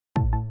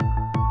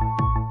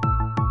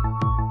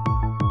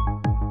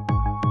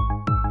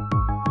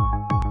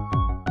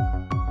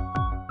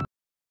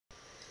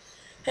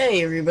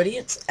Hey everybody,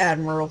 it's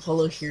Admiral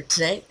Polo here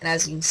today, and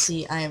as you can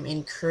see, I am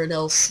in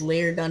Curadel's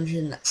Slayer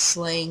Dungeon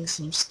slaying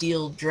some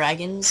steel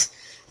dragons,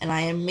 and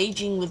I am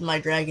maging with my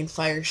Dragon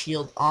Fire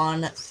Shield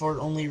on for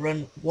only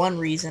one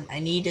reason. I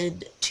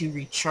needed to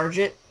recharge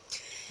it,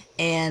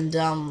 and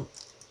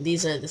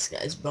these are this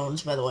guy's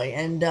bones, by the way,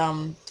 and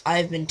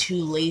I've been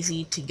too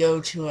lazy to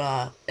go to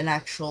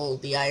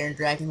the Iron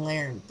Dragon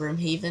lair in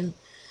Brimhaven.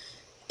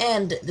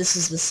 And this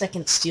is the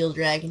second Steel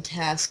Dragon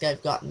task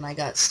I've gotten. I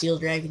got Steel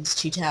Dragons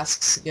 2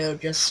 tasks ago,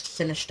 just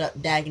finished up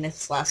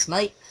Dagoneths last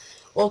night,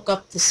 woke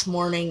up this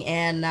morning,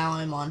 and now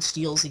I'm on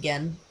Steels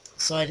again.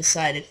 So I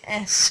decided,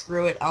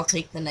 screw it, I'll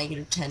take the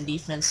 -10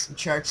 defense and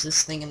charge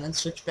this thing and then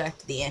switch back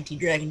to the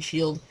anti-dragon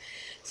shield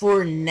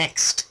for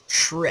next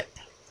trip.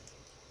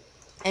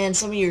 And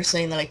some of you are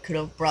saying that I could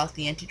have brought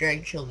the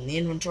anti-dragon shield in the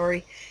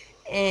inventory,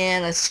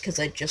 and that's because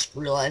I just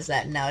realized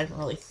that now. I didn't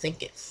really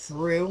think it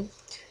through.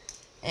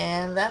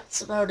 And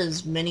that's about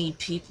as many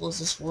people as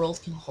this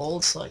world can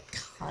hold, so I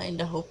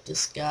kinda hope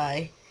this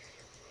guy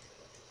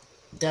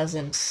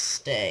doesn't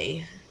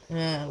stay.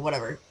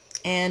 Whatever.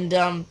 And,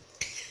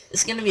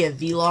 it's gonna be a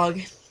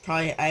vlog.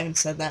 Probably, I haven't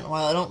said that in a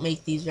while. I don't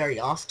make these very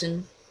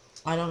often.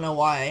 I don't know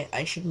why.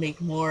 I should make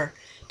more.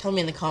 Tell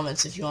me in the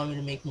comments if you want me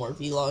to make more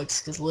vlogs,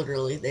 because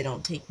literally, they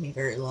don't take me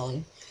very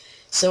long.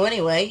 So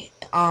anyway,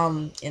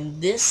 in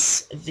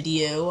this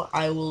video,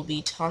 I will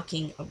be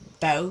talking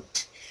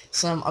about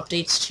some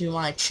updates to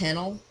my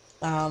channel.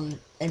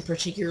 In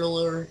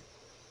particular,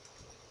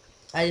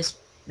 I just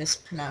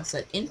mispronounced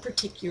that. In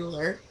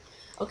particular,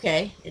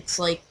 okay, it's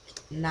like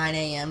 9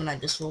 a.m. and I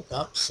just woke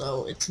up,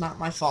 so it's not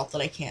my fault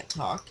that I can't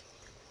talk.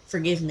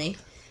 Forgive me.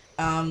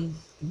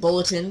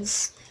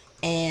 Bulletins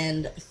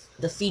and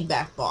the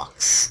feedback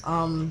box.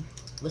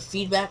 The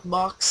feedback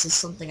box is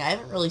something I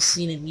haven't really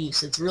seen in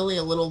use. It's really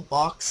a little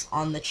box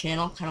on the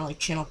channel, kind of like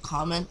channel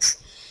comments,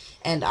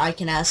 and I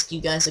can ask you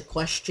guys a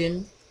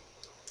question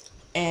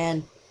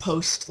and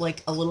post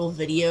like a little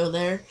video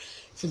there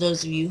for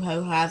those of you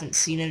who haven't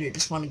seen it or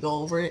just want to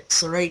go over it.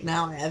 So right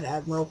now I have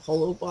Admiral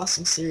Polo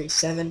Bossing Series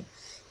 7,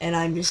 and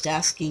I'm just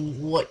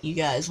asking what you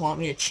guys want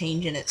me to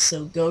change in it,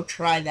 so go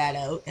try that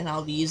out, and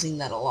I'll be using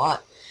that a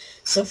lot.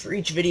 So for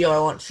each video I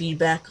want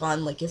feedback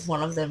on, like if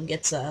one of them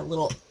gets a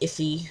little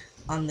iffy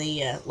on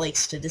the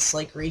likes to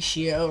dislike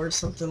ratio or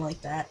something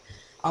like that,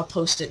 I'll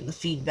post it in the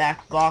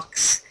feedback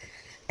box.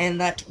 And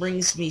that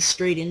brings me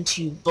straight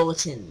into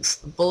bulletins.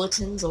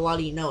 Bulletins, a lot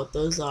of you know what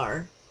those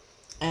are.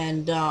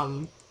 And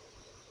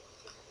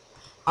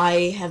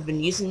I have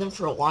been using them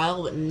for a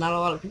while, but not a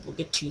lot of people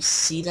get to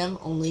see them,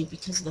 only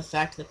because of the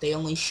fact that they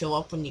only show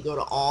up when you go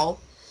to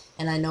all.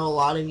 And I know a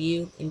lot of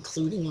you,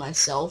 including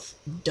myself,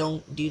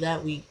 don't do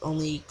that. We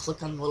only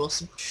click on the little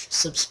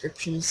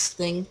subscriptions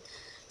thing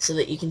so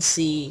that you can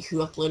see who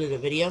uploaded a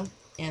video.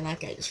 And that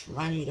guy just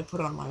reminded me to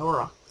put on my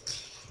aura.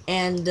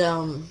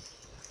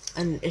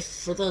 And if,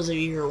 for those of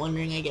you who are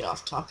wondering, I get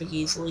off topic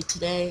easily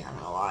today. I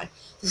don't know why.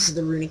 This is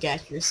the runic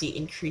accuracy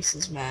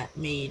increases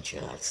mage,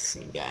 that's the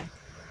same guy,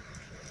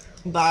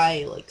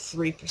 by like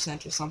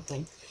 3% or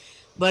something.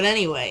 But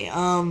anyway,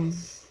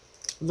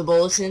 the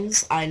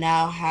bulletins, I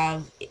now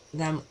have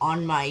them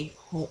on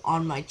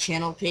my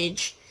channel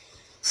page.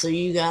 So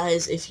you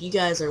guys, if you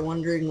guys are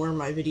wondering where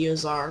my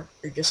videos are,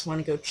 or just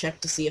want to go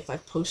check to see if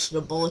I've posted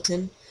a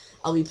bulletin,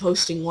 I'll be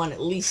posting one at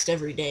least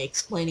every day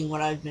explaining what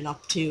I've been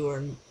up to,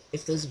 or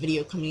if there's a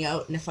video coming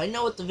out, and if I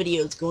know what the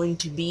video is going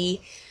to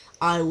be,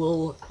 I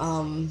will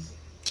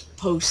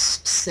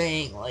post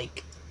saying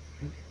like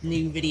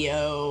new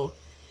video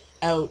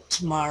out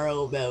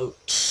tomorrow about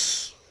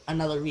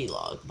another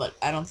vlog. But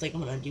I don't think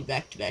I'm gonna do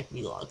back-to-back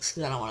vlogs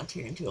because I don't want to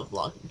turn into a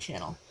vlogging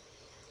channel.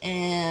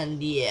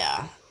 And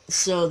yeah,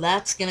 so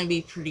that's gonna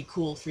be pretty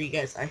cool for you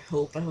guys. I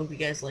hope you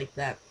guys like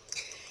that.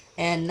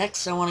 And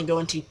next I want to go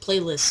into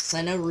playlists.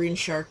 I know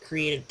RuneShark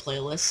created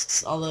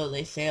playlists, although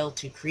they failed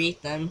to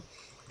create them.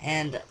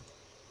 And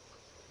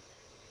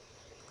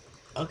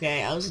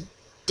okay, I was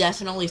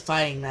definitely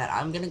fighting that.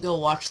 I'm gonna go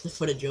watch the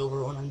footage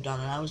over when I'm done,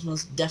 and I was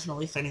most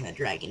definitely fighting that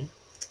dragon.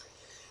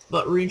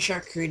 But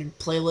RuneShark created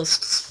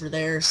playlists for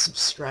their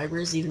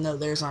subscribers, even though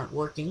theirs aren't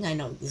working. I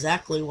know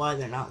exactly why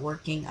they're not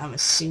working, I'm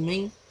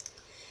assuming.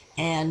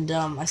 And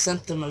I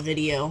sent them a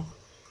video,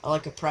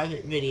 like a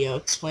private video,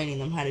 explaining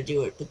them how to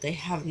do it, but they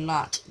have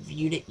not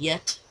viewed it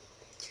yet.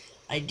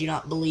 I do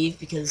not believe,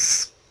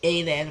 because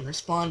A, they haven't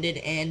responded,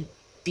 and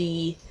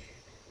B,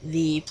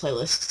 the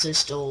playlists are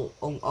still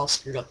all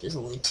screwed up. There's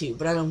only 2,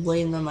 but I don't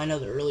blame them. I know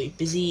they're really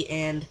busy,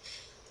 and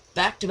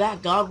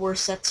back-to-back God War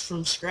sets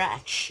from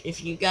scratch.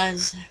 If you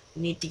guys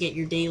need to get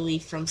your daily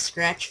from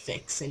scratch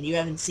fix, and you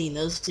haven't seen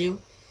those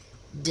 2,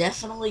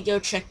 definitely go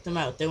check them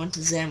out. They went to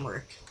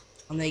Zaffre,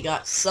 and they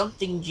got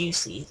something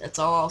juicy. That's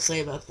all I'll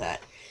say about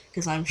that,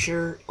 because I'm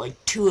sure like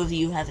 2 of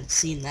you haven't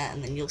seen that,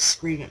 and then you'll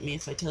scream at me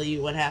if I tell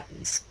you what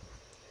happens.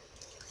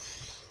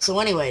 So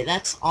anyway,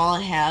 that's all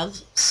I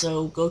have,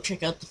 so go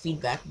check out the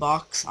feedback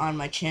box on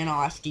my channel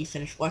after you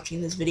finish watching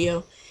this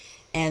video,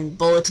 and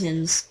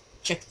bulletins,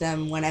 check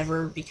them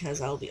whenever, because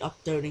I'll be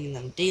uploading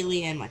them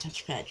daily, and my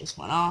touchpad just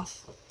went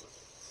off. What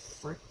the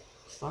frick?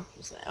 fuck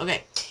was that?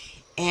 Okay.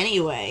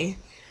 Anyway,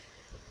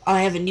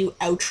 I have a new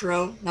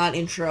outro, not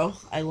intro.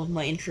 I love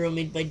my intro,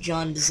 made by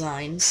John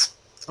Designs.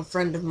 A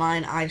friend of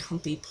mine, Admiral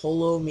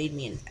Polo, made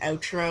me an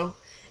outro,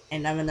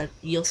 and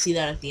you'll see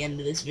that at the end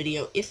of this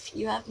video. If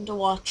you happen to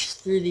watch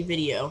through the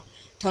video,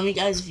 tell me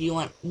guys if you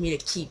want me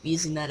to keep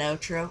using that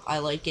outro. I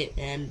like it,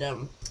 and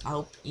I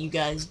hope you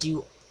guys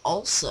do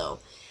also.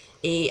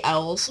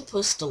 I'll also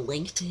post a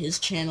link to his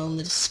channel in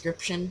the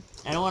description.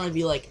 I don't want to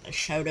be like a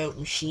shout-out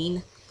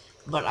machine,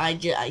 but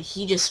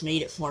he just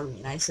made it for me,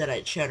 and I said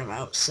I'd shout him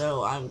out,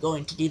 so I'm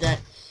going to do that.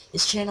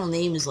 His channel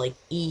name is like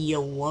I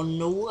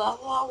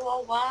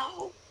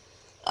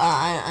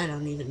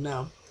don't even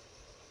know.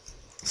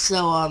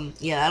 So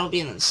yeah, that'll be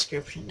in the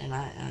description. And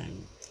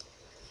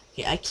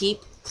I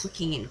keep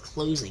clicking and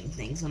closing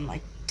things on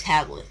my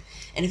tablet.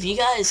 And if you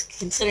guys,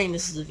 considering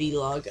this is a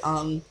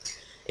vlog,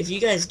 if you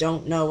guys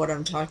don't know what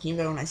I'm talking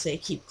about when I say I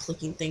keep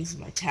clicking things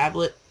on my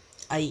tablet,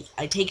 I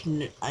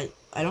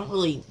don't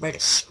really write a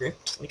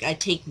script. Like, I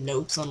take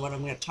notes on what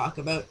I'm going to talk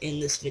about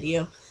in this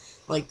video.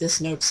 Like, this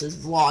note says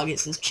vlog, it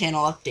says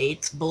channel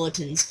updates,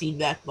 bulletins,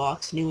 feedback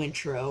box, new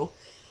intro,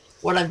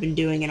 what I've been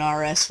doing in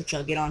RS, which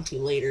I'll get onto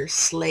later,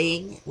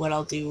 slaying, what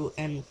I'll do,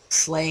 and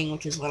slaying,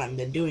 which is what I've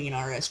been doing in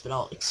RS, but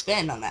I'll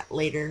expand on that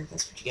later.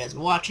 That's what you guys are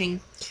watching.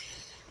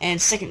 And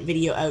second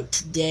video out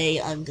today,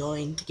 I'm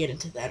going to get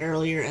into that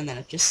earlier, and then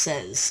it just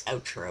says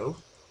outro.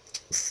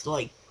 It's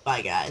like,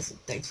 bye guys,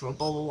 thanks for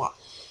blah blah blah.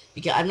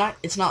 Because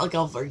it's not like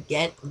I'll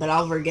forget, but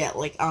I'll forget,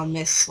 like, I'll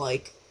miss,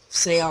 like,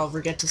 say I'll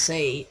forget to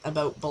say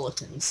about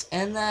bulletins,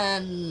 and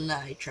then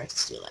I try to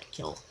steal that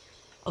kill.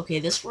 Okay,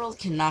 this world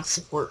cannot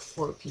support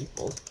 4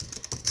 people.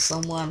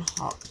 Someone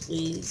hop,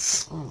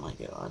 please. Oh my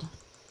god.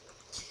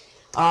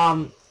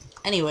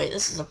 Anyway,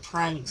 this is a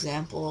prime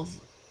example of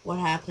what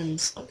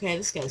happens. Okay,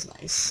 this guy's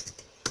nice.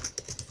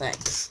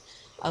 Thanks.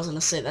 I was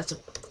gonna say that's a...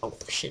 Oh,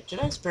 shit. Did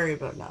I spare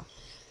about now?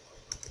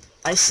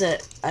 I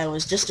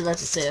was just about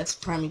to say that's a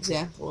prime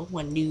example of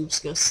when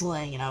noobs go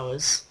slaying, and I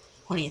was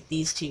pointing at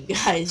these 2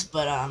 guys,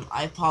 but,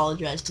 I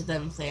apologize to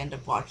them if they end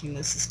up watching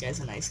this. This guy's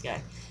a nice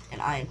guy,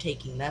 and I am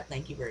taking that.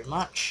 Thank you very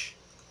much.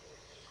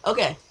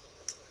 Okay.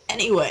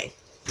 Anyway,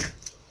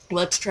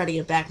 let's try to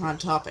get back on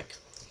topic.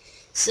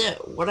 So,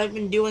 what I've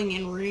been doing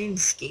in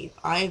RuneScape,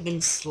 I have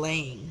been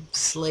slaying.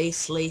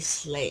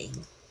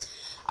 Slaying.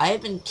 I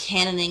have been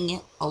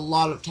cannoning a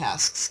lot of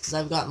tasks, because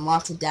I've gotten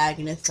lots of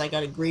Dagoneths. I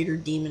got a Greater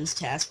Demons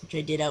task, which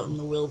I did out in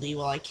the Wildy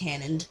while I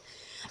cannoned.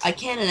 I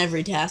cannon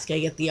every task I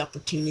get the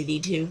opportunity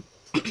to.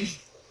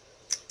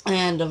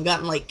 And I've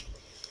gotten like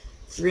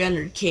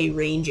 300k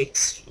range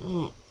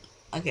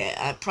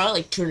okay,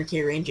 probably like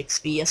 200k range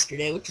XP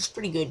yesterday, which is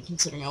pretty good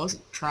considering I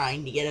wasn't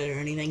trying to get it or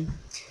anything.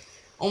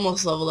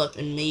 Almost leveled up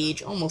in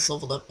Mage, almost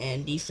leveled up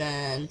in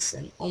Defense,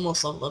 and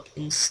almost leveled up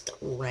in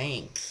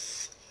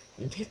Strength.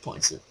 And hit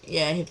points,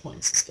 yeah, hit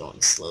points is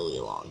going slowly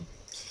along.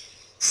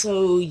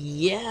 So,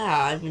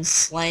 yeah, I've been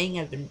slaying,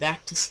 I've been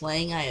back to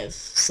slaying. I have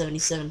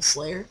 77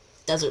 Slayer,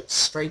 Desert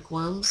Strike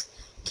Worms.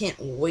 Can't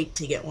wait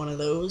to get one of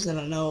those, and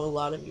I know a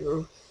lot of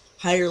your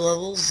higher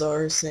levels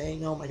are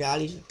saying, oh my god,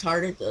 he's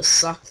retarded, those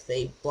suck,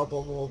 they blah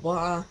blah blah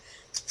blah.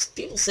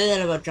 People say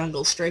that about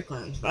Jungle Strike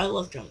Worms, but I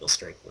love Jungle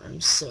Strike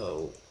Worms,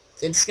 so...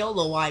 And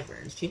Skeletal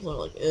Wyverns. People are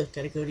like, ugh,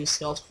 gotta go do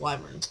Skeletal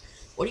Wyverns.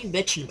 What are you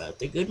bitching about?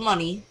 They're good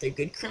money, they're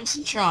good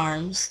Crimson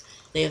Charms,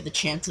 they have the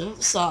chance of a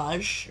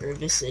Visage, or a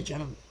Visage, I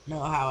don't know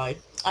how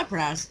I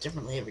pronounce it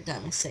differently every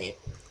time I say it.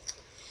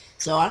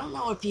 So I don't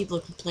know what people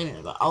are complaining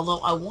about, although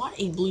I want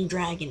a Blue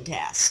Dragon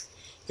task,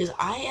 because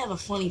I have a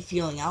funny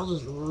feeling I'll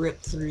just rip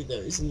through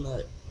those and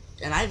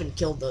I haven't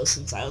killed those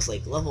since I was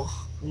like level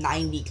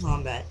 90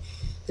 combat,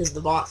 because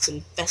the bots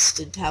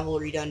infested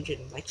Cavalry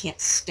Dungeon, I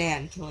can't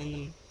stand killing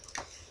them.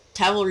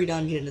 Cavalry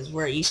Dungeon is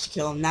where I used to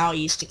kill them. Now I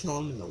used to kill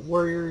them in the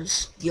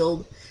Warriors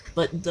Guild,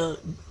 but the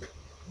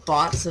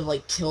bots have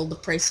like killed the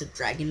price of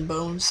Dragon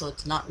Bones, so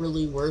it's not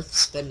really worth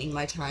spending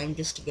my time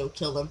just to go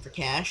kill them for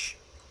cash.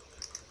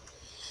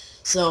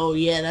 So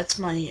yeah, that's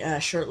my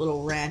short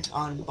little rant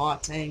on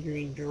bots and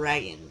green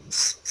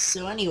dragons.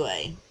 So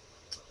anyway,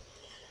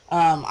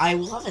 I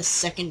will have a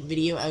second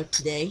video out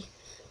today.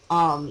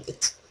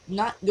 It's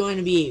not going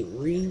to be a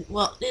rune...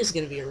 Well, it is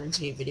going to be a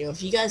RuneScape video.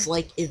 If you guys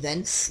like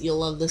events, you'll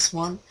love this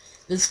one.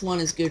 This one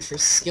is good for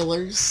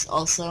skillers,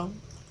 also.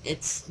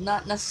 It's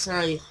not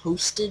necessarily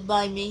hosted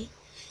by me.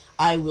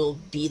 I will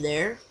be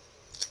there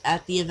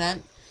at the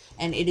event.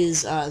 And it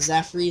is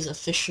Zaffre's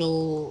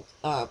official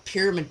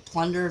Pyramid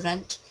Plunder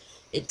event.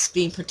 It's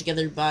being put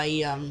together by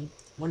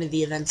one of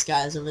the events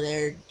guys over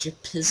there, J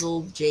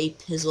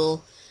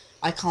Pizzle.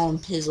 I call him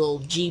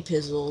Pizzle, J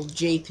Pizzle,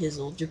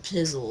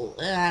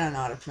 I don't know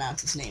how to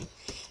pronounce his name.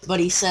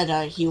 But he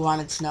said he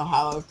wanted to know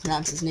how I would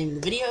pronounce his name in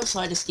the video, so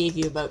I just gave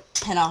you about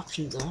 10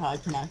 options of how I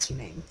pronounce your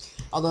name.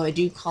 Although I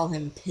do call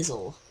him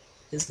Pizzle,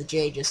 because the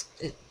J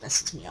it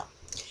messes me up.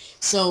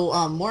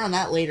 So, more on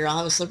that later. I'll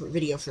have a separate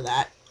video for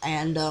that.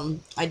 And,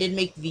 I did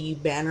make the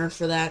banner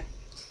for that,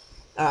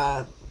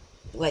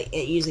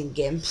 using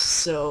GIMP,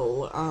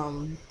 so,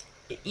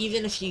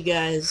 even if you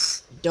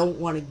guys don't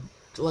want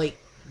to,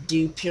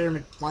 do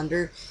Pyramid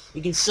Plunder,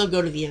 you can still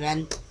go to the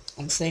event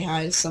and say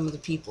hi to some of the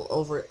people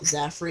over at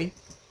Zaffre.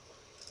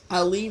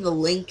 I'll leave a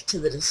link to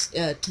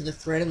the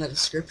thread in the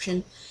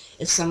description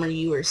if some of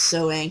you are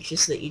so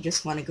anxious that you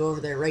just want to go over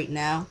there right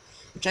now,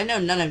 which I know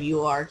none of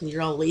you are because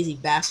you're all lazy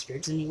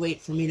bastards and you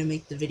wait for me to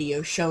make the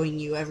video showing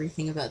you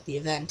everything about the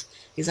event,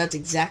 because that's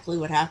exactly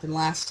what happened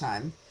last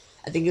time.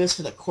 I think it was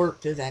for the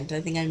Corp event.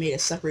 I think I made a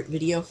separate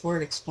video for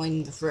it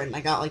explaining the thread, and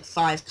I got like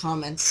 5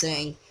 comments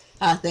saying,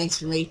 thanks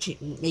for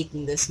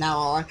making this, now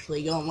I'll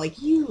actually go. I'm like,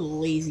 you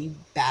lazy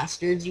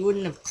bastards, you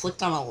wouldn't have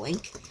clicked on a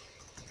link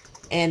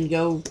and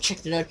go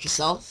check it out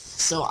yourself.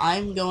 So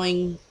I'm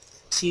going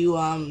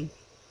to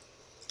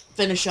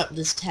finish up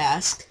this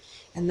task,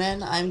 and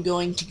then I'm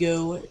going to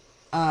go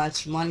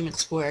to Monument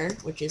Square,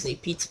 which is a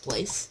pizza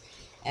place,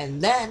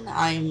 and then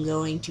I'm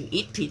going to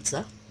eat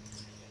pizza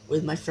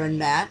with my friend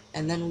Matt,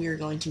 and then we are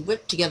going to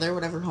whip together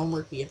whatever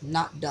homework we have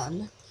not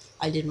done.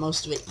 I did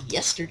most of it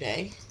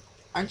yesterday.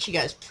 Aren't you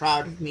guys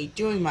proud of me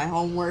doing my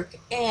homework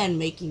and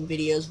making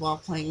videos while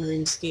playing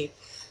RuneScape?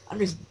 I'm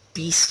just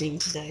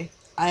beasting today.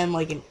 I am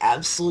like an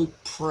absolute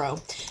pro.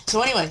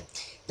 So anyway,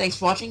 thanks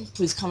for watching.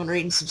 Please comment,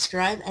 rate, and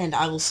subscribe, and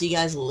I will see you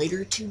guys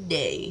later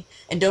today.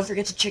 And don't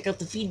forget to check out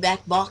the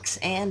feedback box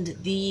and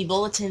the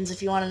bulletins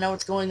if you want to know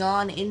what's going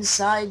on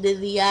inside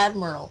the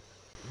Admiral.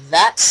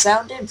 That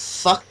sounded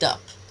fucked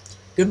up.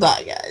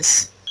 Goodbye,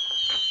 guys.